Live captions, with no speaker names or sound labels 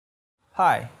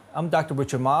Hi, I'm Dr.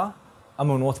 Richard Ma. I'm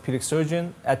an orthopedic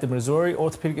surgeon at the Missouri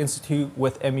Orthopedic Institute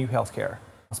with MU Healthcare.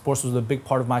 Sports was a big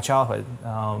part of my childhood,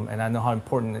 and I know how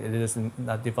important it is in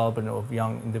the development of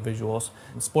young individuals.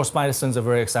 Sports medicine is a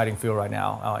very exciting field right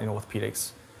now in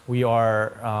orthopedics. We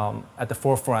are at the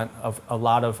forefront of a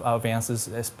lot of advances,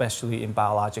 especially in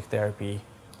biologic therapy.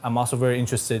 I'm also very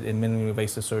interested in minimally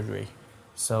invasive surgery.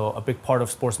 So a big part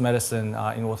of sports medicine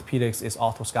in orthopedics is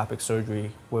arthroscopic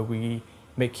surgery, where we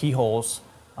make keyholes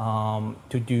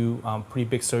to do pretty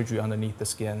big surgery underneath the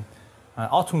skin.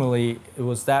 Ultimately, it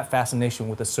was that fascination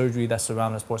with the surgery that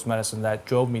surrounded sports medicine that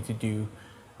drove me to do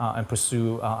and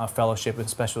pursue a fellowship and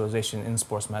specialization in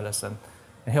sports medicine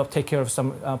and help take care of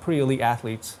some pretty elite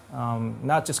athletes,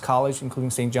 not just college,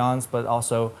 including St. John's, but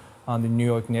also the New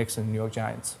York Knicks and New York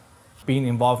Giants. Being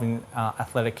involved in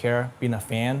athletic care, being a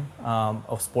fan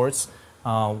of sports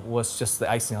was just the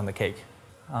icing on the cake.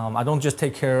 I don't just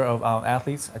take care of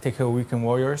athletes, I take care of weekend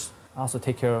warriors. I also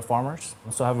take care of farmers.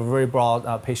 So I have a very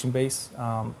broad patient base.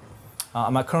 I'm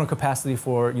at current capacity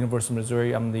for University of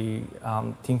Missouri. I'm the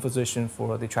team physician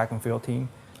for the track and field team.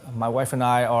 My wife and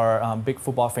I are big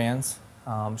football fans.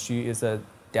 She is a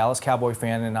Dallas Cowboy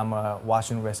fan and I'm a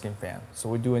Washington Redskins fan. So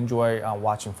we do enjoy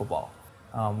watching football.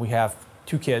 We have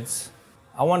 2 kids.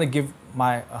 I want to give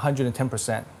my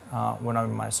 110% when I'm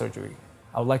in my surgery.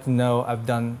 I would like to know I've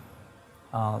done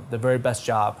the very best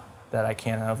job that I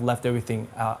can, and I've left everything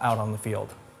out on the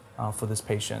field for this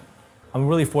patient. I'm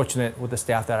really fortunate with the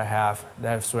staff that I have,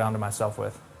 that I've surrounded myself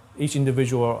with. Each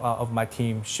individual of my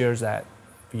team shares that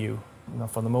view.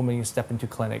 From the moment you step into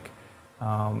clinic,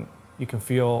 you can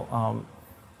feel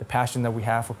the passion that we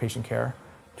have for patient care,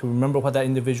 to remember what that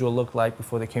individual looked like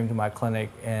before they came to my clinic,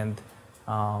 and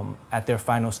at their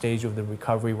final stage of the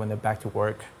recovery when they're back to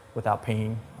work without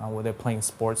pain, where they're playing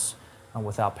sports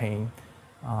without pain.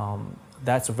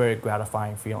 That's a very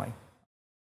gratifying feeling.